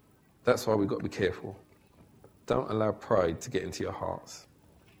 That's why we've got to be careful. Don't allow pride to get into your hearts.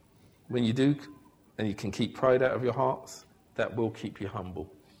 When you do, and you can keep pride out of your hearts, that will keep you humble.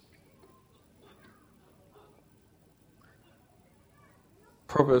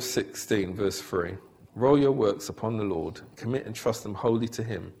 Proverbs 16, verse 3. Roll your works upon the Lord, commit and trust them wholly to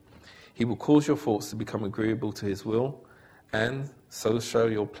him. He will cause your thoughts to become agreeable to his will, and so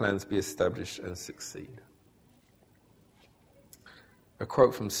shall your plans be established and succeed. A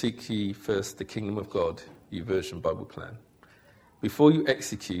quote from Seek Ye First the Kingdom of God, YouVersion Bible Plan. Before you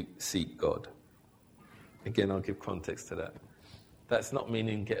execute, seek God. Again, I'll give context to that. That's not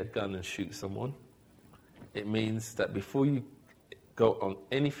meaning get a gun and shoot someone. It means that before you go on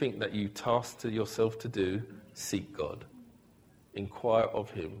anything that you task to yourself to do, seek God. Inquire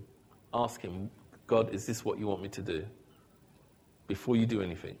of him. Ask him, God, is this what you want me to do? Before you do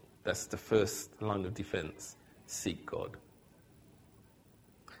anything. That's the first line of defense. Seek God.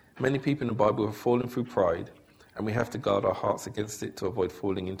 Many people in the Bible have fallen through pride, and we have to guard our hearts against it to avoid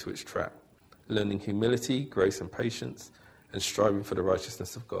falling into its trap, learning humility, grace and patience, and striving for the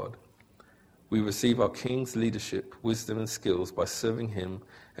righteousness of God. We receive our King's leadership, wisdom and skills by serving him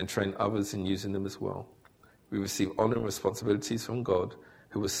and train others in using them as well. We receive honor and responsibilities from God,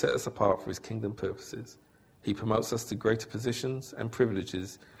 who will set us apart for his kingdom purposes. He promotes us to greater positions and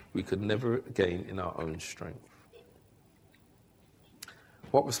privileges we could never gain in our own strength.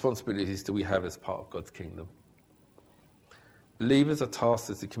 What responsibilities do we have as part of God's kingdom? Believers are tasked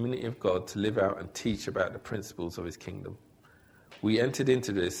as the community of God to live out and teach about the principles of his kingdom. We entered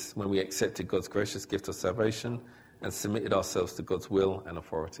into this when we accepted God's gracious gift of salvation and submitted ourselves to God's will and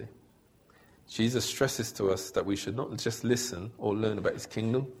authority. Jesus stresses to us that we should not just listen or learn about his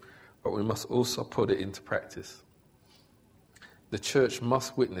kingdom, but we must also put it into practice. The church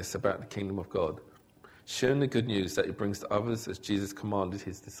must witness about the kingdom of God, sharing the good news that it brings to others as Jesus commanded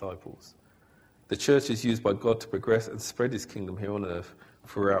his disciples. The church is used by God to progress and spread his kingdom here on earth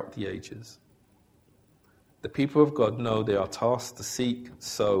throughout the ages. The people of God know they are tasked to seek,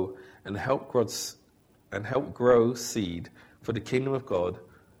 sow, and help grow seed for the kingdom of God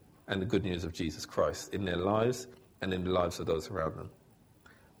and the good news of Jesus Christ in their lives and in the lives of those around them.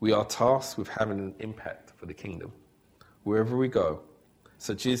 We are tasked with having an impact for the kingdom wherever we go,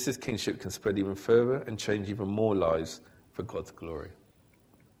 so Jesus' kingship can spread even further and change even more lives for God's glory.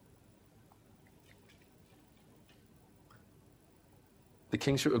 The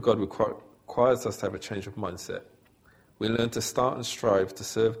kingship of God requires us to have a change of mindset. We learn to start and strive to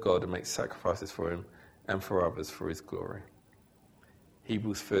serve God and make sacrifices for him and for others for his glory.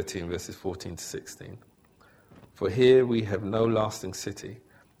 Hebrews 13, verses 14 to 16. For here we have no lasting city,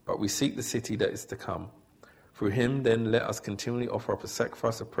 but we seek the city that is to come. Through him, then, let us continually offer up a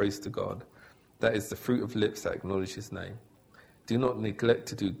sacrifice of praise to God. That is the fruit of lips that acknowledge his name. Do not neglect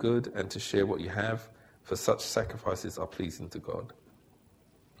to do good and to share what you have, for such sacrifices are pleasing to God.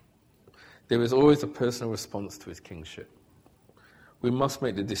 There is always a personal response to his kingship. We must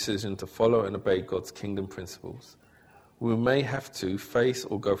make the decision to follow and obey God's kingdom principles. We may have to face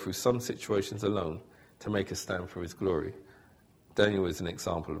or go through some situations alone to make a stand for his glory. Daniel is an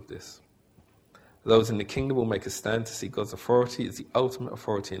example of this. Those in the kingdom will make a stand to see God's authority as the ultimate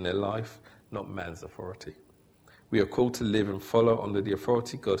authority in their life, not man's authority. We are called to live and follow under the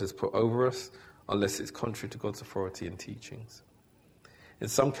authority God has put over us, unless it's contrary to God's authority and teachings. In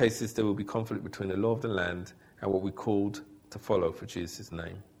some cases, there will be conflict between the law of the land and what we're called to follow for Jesus'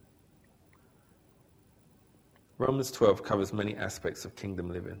 name. Romans 12 covers many aspects of kingdom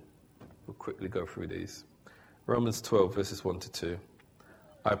living. We'll quickly go through these. Romans 12, verses 1 to 2.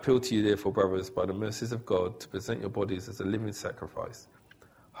 I appeal to you, therefore, brothers, by the mercies of God, to present your bodies as a living sacrifice,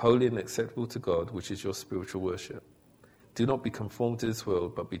 holy and acceptable to God, which is your spiritual worship. Do not be conformed to this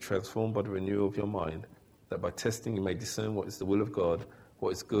world, but be transformed by the renewal of your mind, that by testing you may discern what is the will of God, what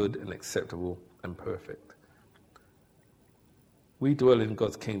is good and acceptable and perfect. We dwell in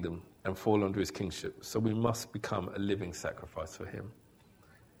God's kingdom and fall under his kingship, so we must become a living sacrifice for him.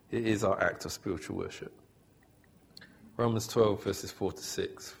 It is our act of spiritual worship. Romans 12, verses 4 to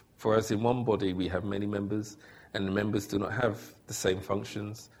 6. For as in one body we have many members, and the members do not have the same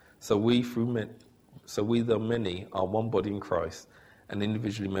functions, so we, though many, are one body in Christ, and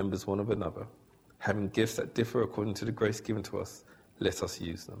individually members one of another. Having gifts that differ according to the grace given to us, let us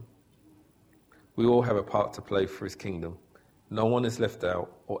use them. We all have a part to play for his kingdom. No one is left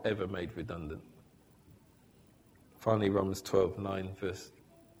out or ever made redundant. Finally, Romans 12:9,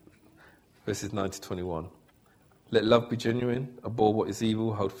 verses 9 to 21. Let love be genuine, abhor what is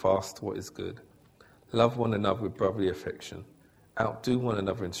evil, hold fast to what is good. Love one another with brotherly affection. Outdo one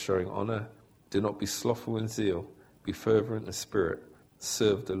another in showing honour. Do not be slothful in zeal. Be fervent in spirit.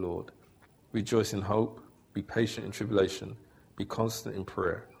 Serve the Lord. Rejoice in hope. Be patient in tribulation. Be constant in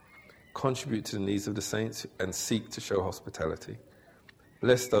prayer. Contribute to the needs of the saints and seek to show hospitality.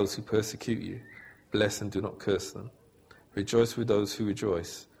 Bless those who persecute you. Bless and do not curse them. Rejoice with those who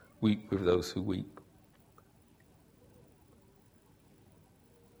rejoice. Weep with those who weep.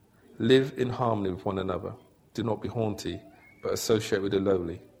 Live in harmony with one another. Do not be haughty, but associate with the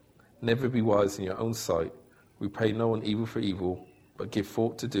lowly. Never be wise in your own sight. Repay no one evil for evil, but give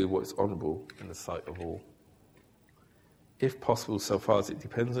thought to do what is honourable in the sight of all. If possible, so far as it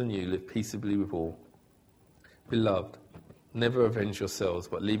depends on you, live peaceably with all. Beloved, never avenge yourselves,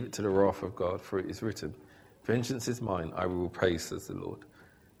 but leave it to the wrath of God, for it is written, Vengeance is mine, I will repay, says the Lord.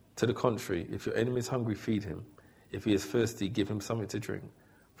 To the contrary, if your enemy is hungry, feed him. If he is thirsty, give him something to drink.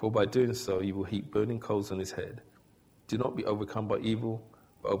 For by doing so, you will heap burning coals on his head. Do not be overcome by evil,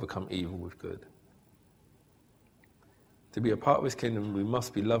 but overcome evil with good. To be a part of his kingdom, we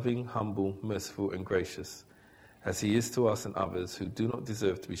must be loving, humble, merciful, and gracious, as he is to us and others who do not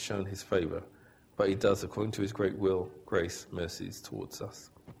deserve to be shown his favour, but he does according to his great will, grace, mercies towards us.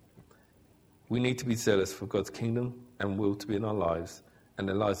 We need to be zealous for God's kingdom and will to be in our lives and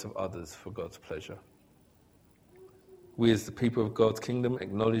the lives of others for God's pleasure. We as the people of God's kingdom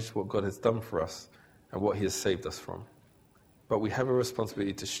acknowledge what God has done for us and what he has saved us from. But we have a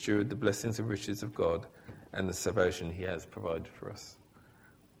responsibility to steward the blessings and riches of God and the salvation he has provided for us.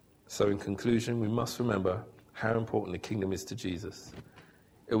 So in conclusion, we must remember how important the kingdom is to Jesus.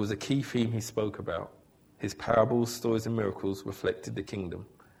 It was a key theme he spoke about. His parables, stories, and miracles reflected the kingdom.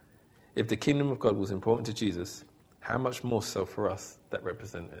 If the kingdom of God was important to Jesus, how much more so for us that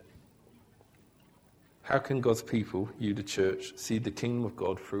represent it? How can God's people, you the church, see the kingdom of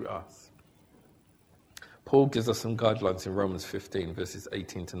God through us? Paul gives us some guidelines in Romans 15, verses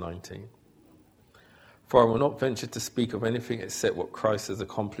 18 to 19. For I will not venture to speak of anything except what Christ has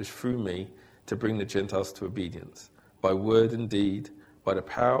accomplished through me to bring the Gentiles to obedience, by word and deed, by the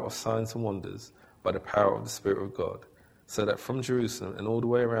power of signs and wonders, by the power of the Spirit of God, so that from Jerusalem and all the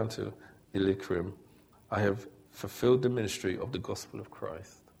way around to Illyricum, I have fulfilled the ministry of the gospel of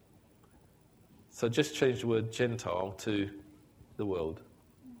Christ. So just change the word Gentile to the world.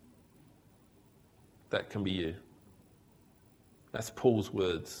 That can be you. That's Paul's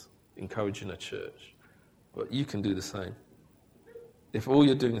words, encouraging a church. But you can do the same. If all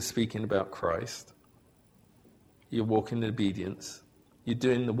you're doing is speaking about Christ, you're walking in obedience, you're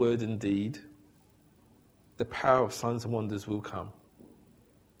doing the word and deed, the power of signs and wonders will come.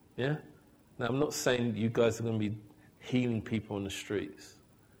 Yeah? Now, I'm not saying you guys are going to be healing people on the streets.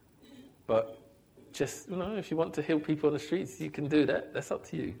 But just, if you want to heal people on the streets, you can do that. That's up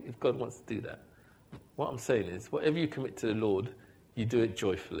to you, if God wants to do that. What I'm saying is, whatever you commit to the Lord, you do it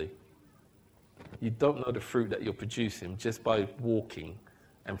joyfully. You don't know the fruit that you're producing just by walking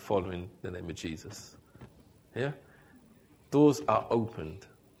and following the name of Jesus. Yeah? Doors are opened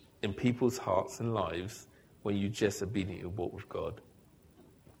in people's hearts and lives when you just obediently walk with God.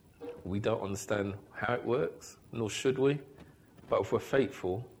 We don't understand how it works, nor should we. But if we're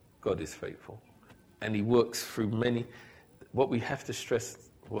faithful, God is faithful. And he works through many. What we have to stress,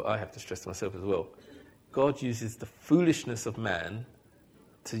 what I have to stress to myself as well, God uses the foolishness of man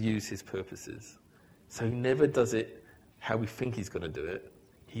to use his purposes. So he never does it how we think he's going to do it.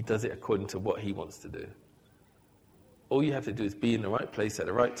 He does it according to what he wants to do. All you have to do is be in the right place at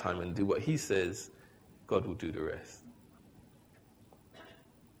the right time and do what he says. God will do the rest.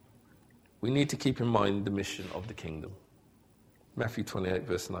 We need to keep in mind the mission of the kingdom. Matthew 28,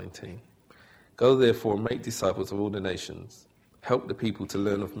 verse 19. Go therefore and make disciples of all the nations. Help the people to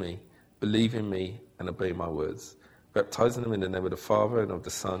learn of me, believe in me, and obey my words, baptizing them in the name of the Father and of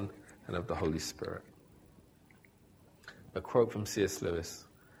the Son and of the Holy Spirit. A quote from C.S. Lewis.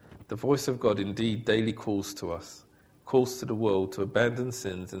 The voice of God indeed daily calls to us, calls to the world to abandon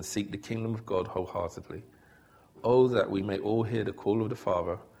sins and seek the kingdom of God wholeheartedly. Oh, that we may all hear the call of the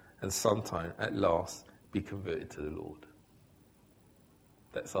Father and sometime, at last, be converted to the Lord.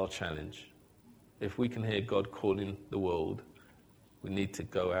 That's our challenge. If we can hear God calling the world, we need to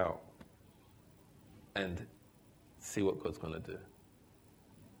go out and see what God's going to do.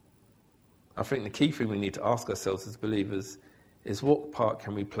 I think the key thing we need to ask ourselves as believers is what part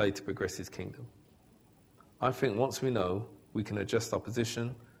can we play to progress his kingdom? I think once we know, we can adjust our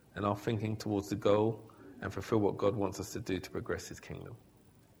position and our thinking towards the goal and fulfill what God wants us to do to progress his kingdom.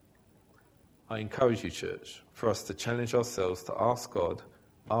 I encourage you, church, for us to challenge ourselves to ask God,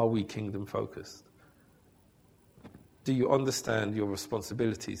 are we kingdom focused? Do you understand your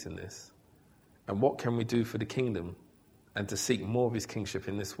responsibilities in this? And what can we do for the kingdom and to seek more of his kingship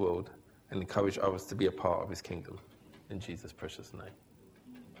in this world and encourage others to be a part of his kingdom? In Jesus' precious name.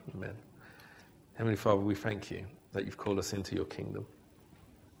 Amen. Heavenly Father, we thank you that you've called us into your kingdom.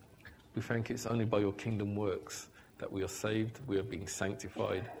 We thank you it's only by your kingdom works that we are saved, we are being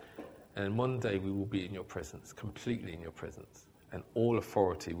sanctified, and one day we will be in your presence, completely in your presence, and all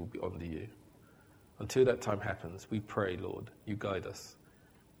authority will be under you. Until that time happens, we pray, Lord, you guide us.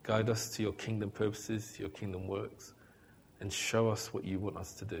 Guide us to your kingdom purposes, your kingdom works, and show us what you want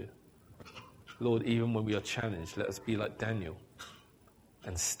us to do. Lord, even when we are challenged, let us be like Daniel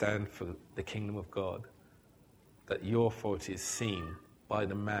and stand for the kingdom of God, that your authority is seen by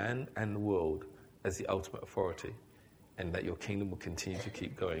the man and the world as the ultimate authority, and that your kingdom will continue to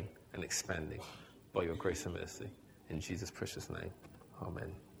keep going and expanding by your grace and mercy. In Jesus' precious name,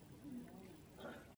 amen.